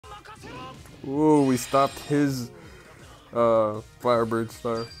Ooh, we stopped his Firebird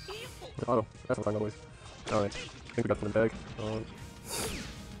star. Oh, that's what I'm always. Alright, I think we got the bag.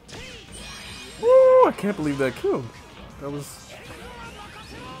 Ooh, I can't believe that killed. That was.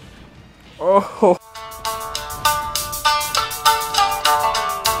 Oh!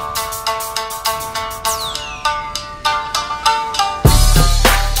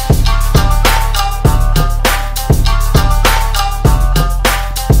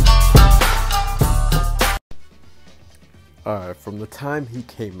 Alright, from the time he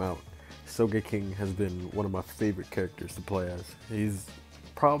came out, SogeKing has been one of my favorite characters to play as. He's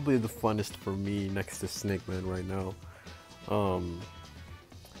probably the funnest for me next to Snakeman right now.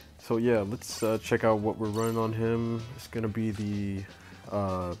 So yeah, let's check out what we're running on him. It's gonna be the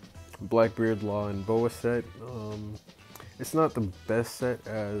Blackbeard, Law, and Boa set. It's not the best set,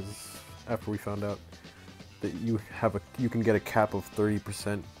 as after we found out that you can get a cap of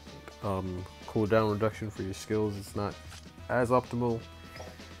 30% cooldown reduction for your skills. It's not as optimal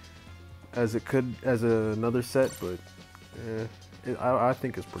as it could as another set, but I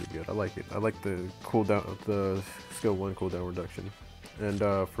think it's pretty good. I like it. I like the cooldown, the skill 1 cooldown reduction. And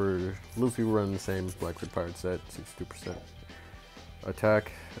for Luffy, we're running the same Blackbeard Pirate set, 62%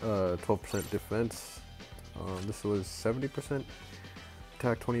 attack, 12% defense. This was 70%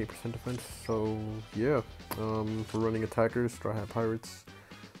 attack, 28% defense. So yeah, for running attackers, Straw Hat Pirates,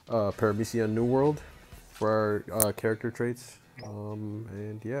 Paramecia New World for our character traits.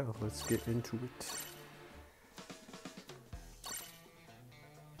 And yeah, let's get into it.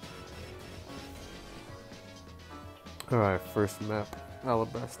 Alright, first map,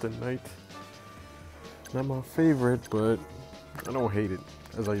 Alabasta Night. Not my favorite, but I don't hate it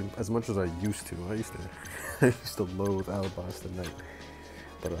as much as I used to. I used to loathe Alabasta Night,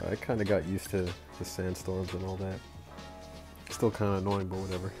 but I kind of got used to the sandstorms and all that. Still kind of annoying, but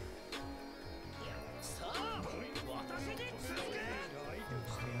whatever.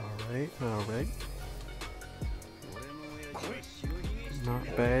 Alright. Not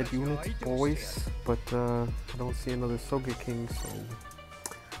bad units, boys, but I don't see another SogeKing, so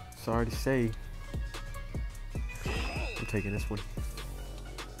sorry to say. I'm taking this one.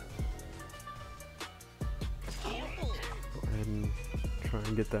 Go ahead and try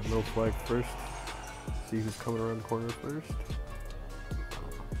and get that middle flag first. See who's coming around the corner first.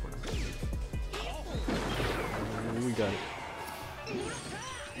 And we got it.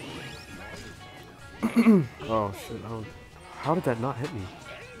 Oh shit, how did that not hit me?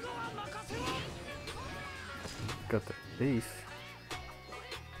 Got the base.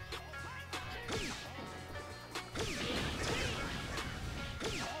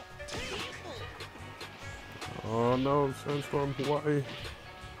 Oh no, Sandstorm Hawaii.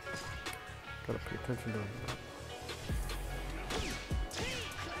 Gotta pay attention to that.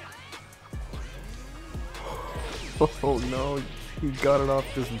 Oh no, he got it off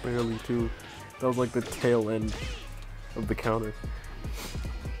just barely too. That was like the tail end of the counter.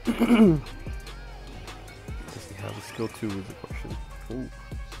 Does he have a skill 2 is the question. Ooh.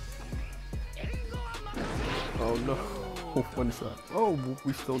 Oh no, one shot. Oh,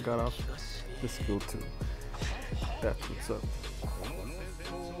 we still got off the skill 2. That's what's up.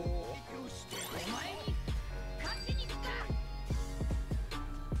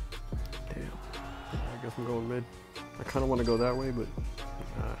 Damn, I guess I'm going mid. I kind of want to go that way, but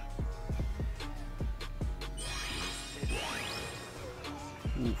nah.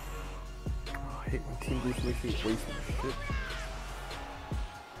 Oof. Oh, I hate when team boost makes me waste my shit.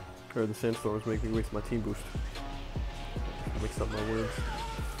 Or the sandstorms make me waste my team boost. Mix up my words.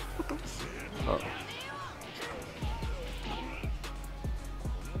 Oh.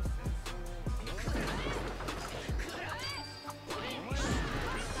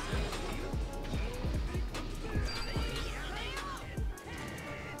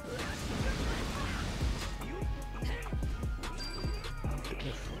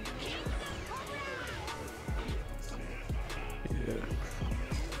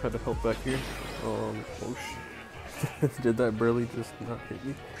 Had to help back here. Oh shit. Did that barely just not hit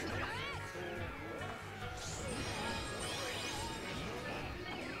me?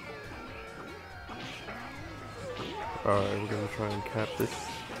 Alright, we're gonna try and cap this.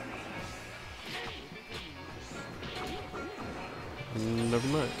 Never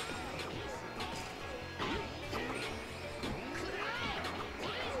mind.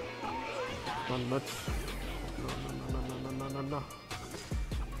 Come on, nuts. No.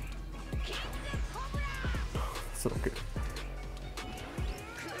 So good.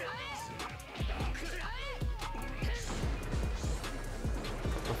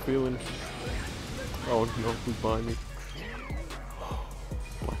 I'm feeling. Oh no, who's behind me?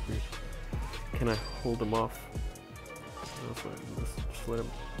 Blackbeard. Can I hold him off? Just let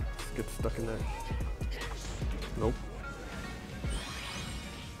him get stuck in there. Nope.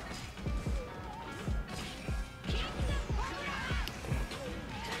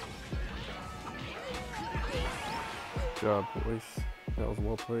 Good job, boys. That was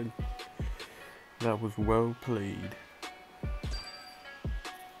well played. That was well played.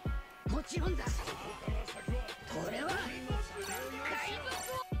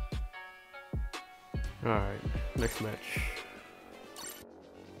 Alright, next match.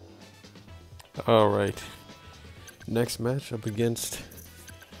 Alright. Next match up against a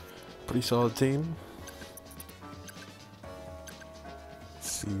pretty solid team.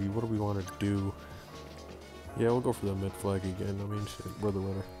 Let's see, what do we want to do? Yeah, we'll go for the mid flag again. I mean, shit, we're the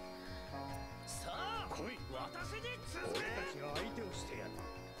winner.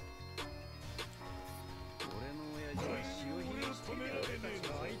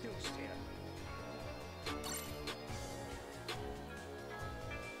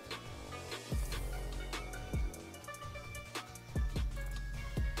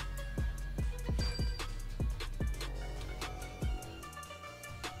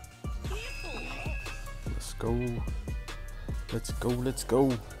 Go. Let's go, let's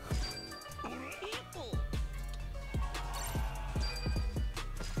go.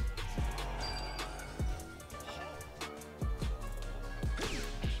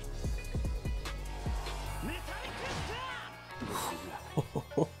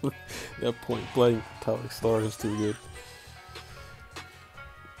 That point blank metallic star is too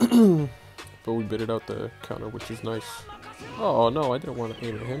good. But we baited out the counter, which is nice. Oh no, I didn't want to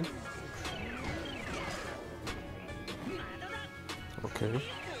aim at him. Okay.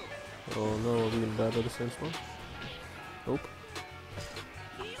 Oh no, are we gonna die by the sandstorm? Nope.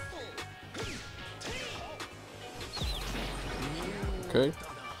 Okay.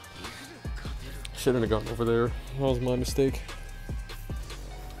 Shouldn't have gone over there. That was my mistake.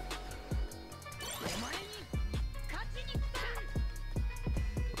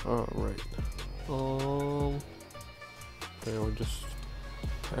 Alright. Okay, we just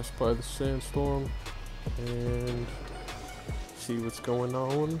pass by the sandstorm and see what's going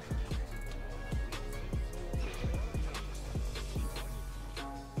on.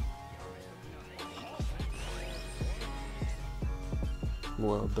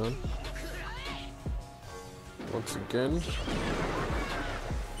 Well done. Once again.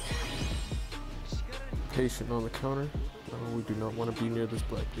 Patient on the counter. No, we do not want to be near this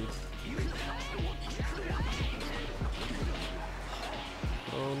Blackbeard.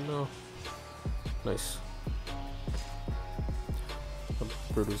 Oh no. Nice. The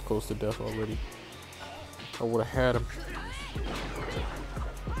bird was close to death already. I would have had him.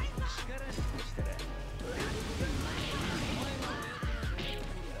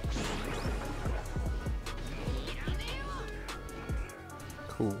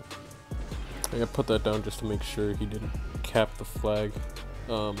 Cool. I put that down just to make sure he didn't cap the flag.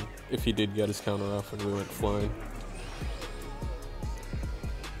 If he did get his counter off and we went flying.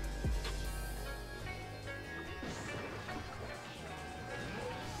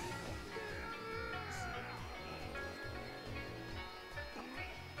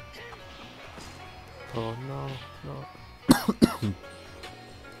 Oh no, no.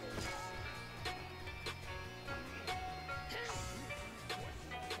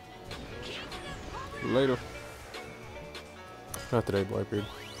 Later. Not today, Blackbeard.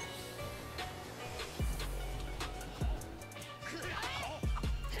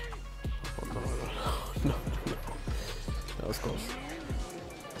 Oh, no, no. That was close.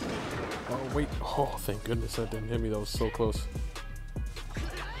 Oh, wait. Oh, thank goodness that didn't hit me. That was so close.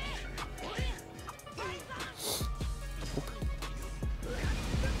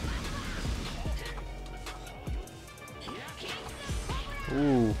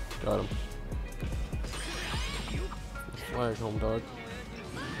 Ooh, got him. Flag, home dog.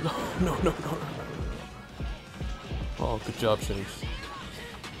 No, no, no, no, no, no. Oh, good job, Shanks.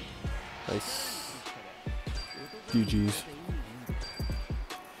 Nice. GG's.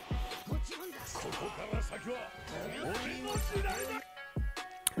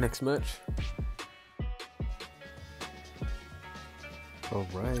 Next match.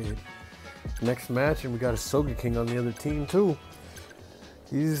 Alright. Next match, and we got a SogeKing on the other team too.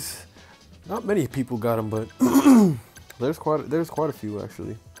 He's not many people got him, but there's quite a few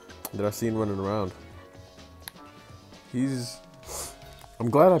actually that I've seen running around. I'm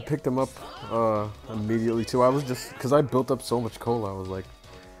glad I picked him up immediately too. I was just because I built up so much cola. I was like,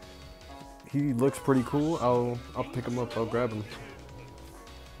 he looks pretty cool. I'll pick him up. I'll grab him.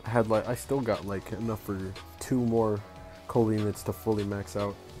 I still got like enough for 2 more cola units to fully max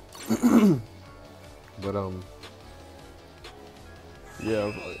out. But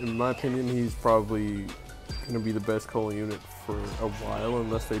yeah, in my opinion, he's probably gonna be the best cola unit for a while,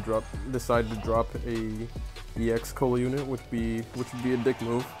 unless they decide to drop a EX cola unit, which would be a dick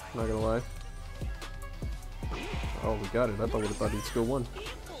move. Not gonna lie. Oh, we got it. I thought he'd still won.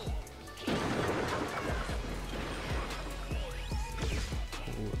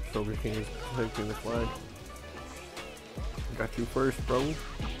 SogeKing is taking the flag. Got you first, bro.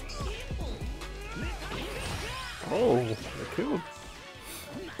 Oh, I killed.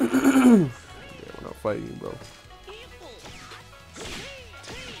 Yeah, we're not fighting you, bro.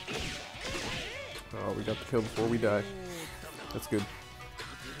 Oh, we got the kill before we die. That's good.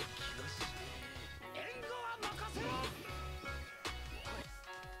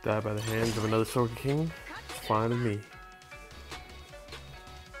 Die by the hands of another SogeKing. It's fine with me.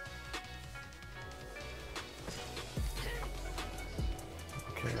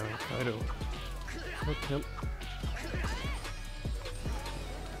 Okay, now Kaido. Okay.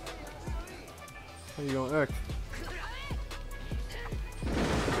 How you gonna act?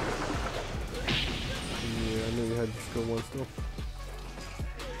 Yeah, I knew you had to skill one still.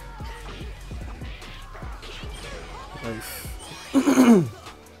 Nice.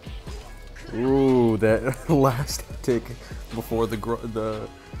 Ooh, that last tick before the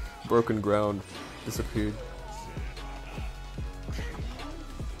broken ground disappeared.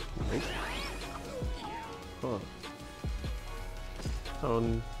 Nope. Huh. I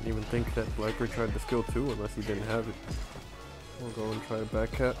don't even think that Blackbeard tried to skill 2 unless he didn't have it. We'll go and try a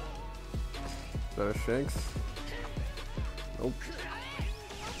back cat. Is that a Shanks? Nope.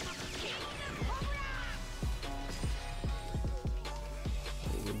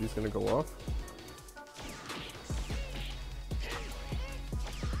 He's gonna go off.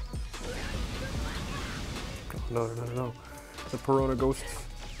 No, no, no, no. The Piranha ghosts.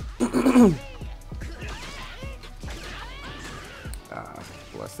 Ah,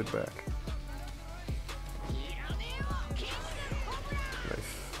 blasted back. Nice.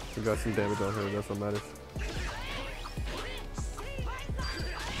 We got some damage on her, that's what matters.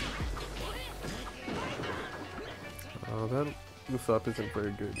 That Usopp isn't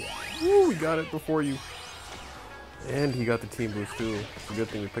very good. Woo, we got it before you. And he got the team boost too. It's a good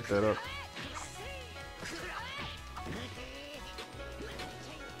thing we picked that up.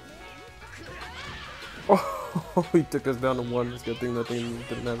 Oh, he took us down to 1. It's a good thing that thing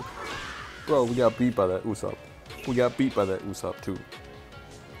didn't happen. Bro, we got beat by that Usopp. We got beat by that Usopp too.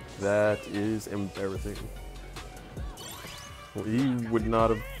 That is embarrassing. We would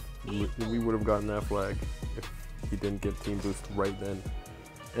have gotten that flag if he didn't get team boost right then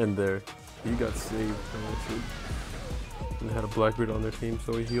and there. He got saved from that shit. And had a Blackbeard on their team,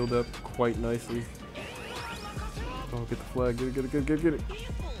 so he healed up quite nicely. Oh, get the flag. Get it, get it, get it, get it.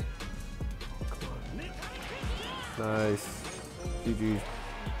 Oh, come on. Nice. GG.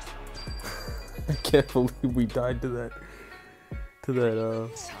 I can't believe we died to that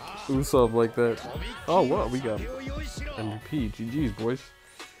Usopp like that. Oh, what? We got MVP. GG's, boys.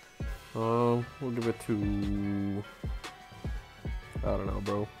 We'll give it to, I don't know,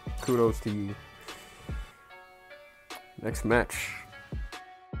 bro. Kudos to you. Next match.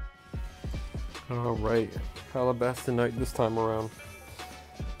 Alright, Calabasas night this time around.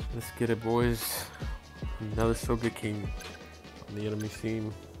 Let's get it, boys. Another SogeKing on the enemy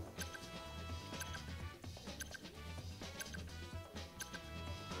team.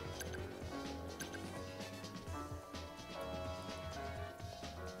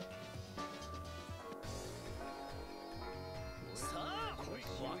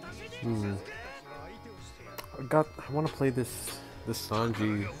 I want to play this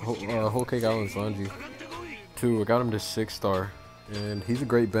Sanji, Whole Cake Island Sanji too. I got him to 6-star, and he's a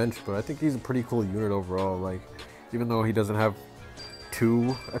great bench, but I think he's a pretty cool unit overall. Like, even though he doesn't have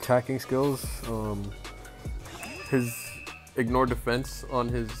 2 attacking skills, his ignore defense on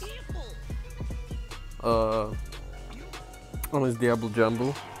his Diablo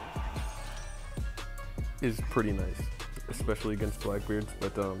Jumbo is pretty nice, especially against Blackbeards.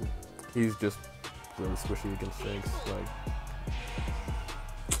 But he's just really squishy against Shanks. Like,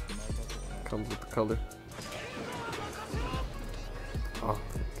 comes with the color. Oh,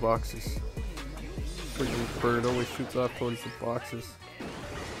 boxes. Freaking bird always shoots off towards the boxes.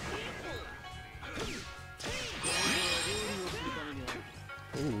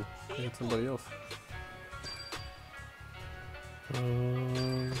 Ooh, I hit somebody else. Yeah,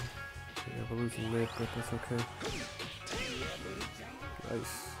 we're losing Nick, but that's okay.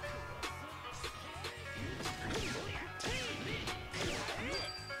 Nice.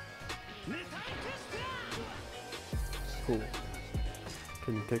 Cool.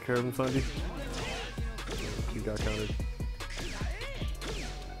 Can you take care of him, Sanji? He got countered.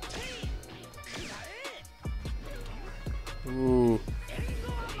 Ooh.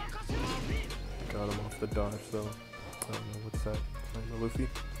 Got him off the dodge though. I don't know what's that. I'm a Luffy.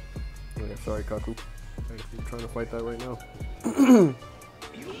 Oh yeah, sorry Kaku. I'm trying to fight that right now.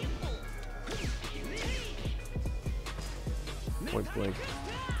 Point blank.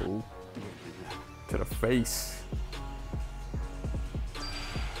 Ooh. To the face.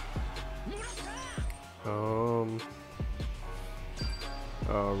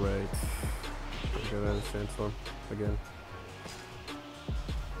 Alright. I got out of sandstorm again.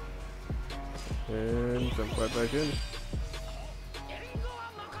 And jump right back in.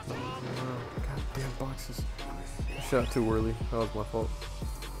 Goddamn boxes. I shot too early. That was my fault.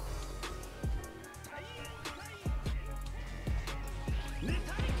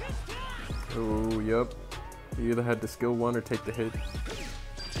 Oh, yep. You either had to skill one or take the hit.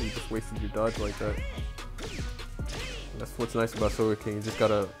 You just wasted your dodge like that. That's what's nice about SogeKing. You just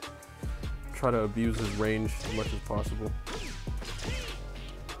gotta try to abuse his range as much as possible.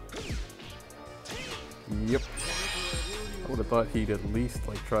 Yep. I would have thought he'd at least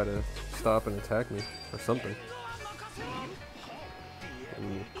like try to stop and attack me or something.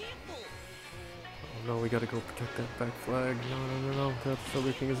 Ooh. Oh no, we gotta go protect that back flag. No. That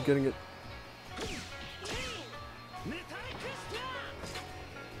SogeKing is getting it.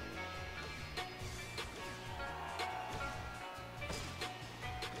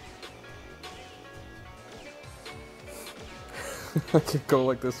 I can go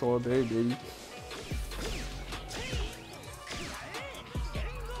like this all day, baby.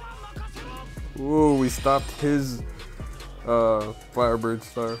 Ooh, we stopped his Firebird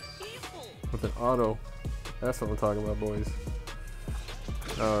star with an auto. That's what I'm talking about, boys.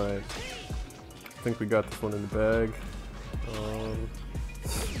 Alright. I think we got this one in the bag.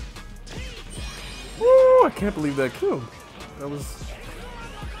 Woo! I can't believe that killed. That was...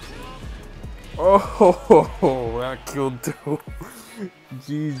 Oh, that killed too.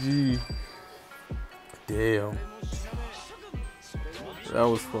 GG. Damn. That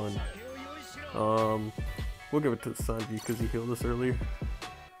was fun. We'll give it to Sanji because he healed us earlier.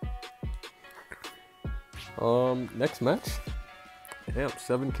 Next match. Damn,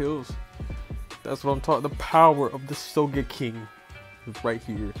 7 kills. That's what I'm talking. The power of the SogeKing is right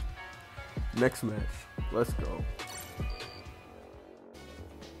here. Next match. Let's go.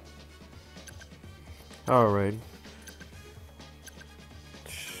 Alright.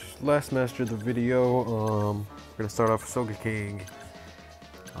 Last match of the video. We're gonna start off with SogeKing.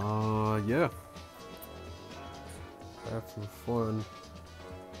 Yeah. Have some fun.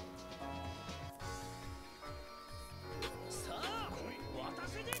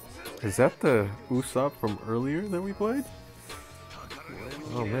 Is that the Usopp from earlier that we played?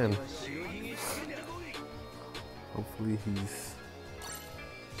 Oh man. Hopefully he's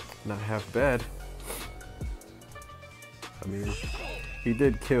not half bad. I mean, he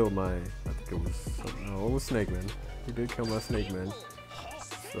did kill my, I think it was, no, it was Snakeman. He did kill my Snakeman.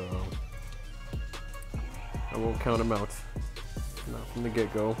 So, I won't count him out. Not from the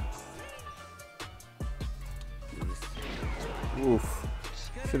get-go. Oof.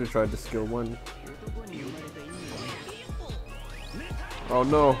 Should have tried to skill one. Oh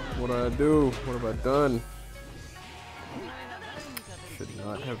no, what did I do? What have I done? Should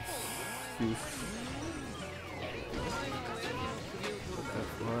not have used...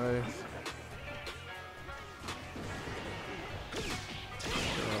 Why?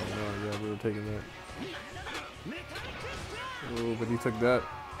 Oh no, yeah, we were taking that. Oh, but he took that.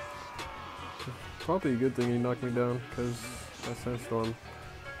 Probably a good thing he knocked me down, because that sandstorm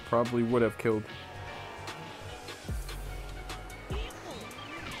probably would have killed. Oh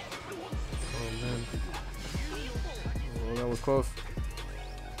man. Oh, that was close.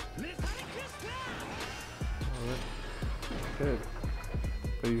 Alright. Okay.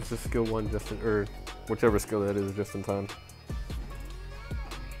 I used the skill one just in, or whichever skill that is, just in time.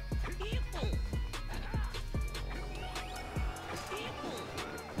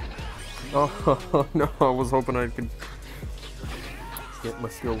 Oh no, I was hoping I could get my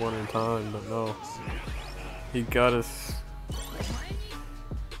skill one in time, but no. He got us.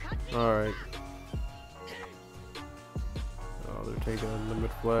 Alright. Oh, they're taking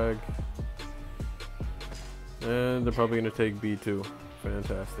unlimited flag. And they're probably going to take B2.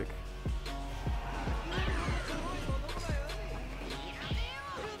 Fantastic.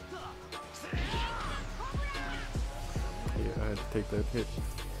 Yeah, I had to take that hit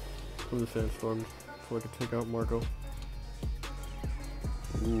from the sandstorm so I could take out Marco.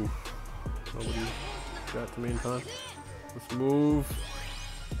 Ooh. Nobody got to me in time. Let's move.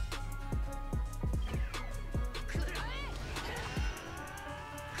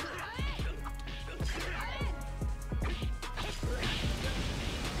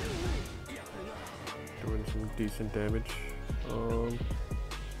 decent damage. Oh,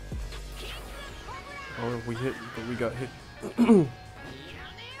 we hit, but we got hit.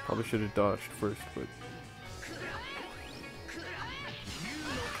 Probably should have dodged first, but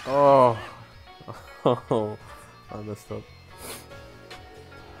oh, oh, I messed up.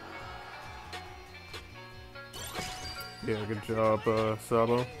 Yeah, good job,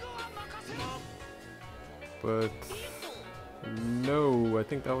 Sabo. But no, I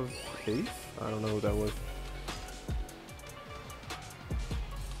think that was Ace? I don't know who that was.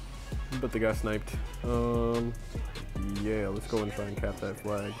 But they got sniped. Yeah, let's go and try and cap that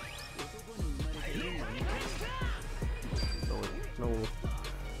flag.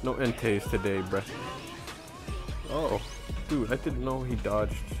 No entes today, bruh. Oh, dude, I didn't know he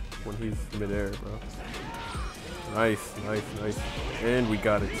dodged when he's midair, bro. Nice, nice, nice. And we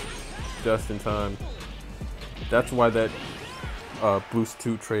got it just in time. That's why that boost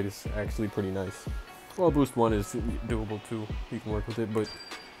 2 trade is actually pretty nice. Well, boost 1 is doable too. You can work with it, but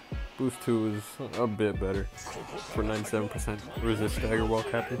boost 2 is a bit better for 97% resist stagger while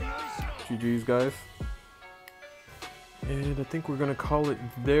capping. GG's, guys. And I think we're gonna call it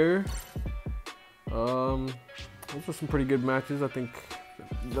there. Those were some pretty good matches. I think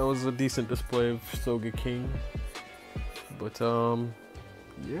that was a decent display of SogeKing. But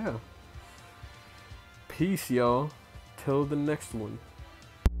yeah. Peace, y'all. Till the next one.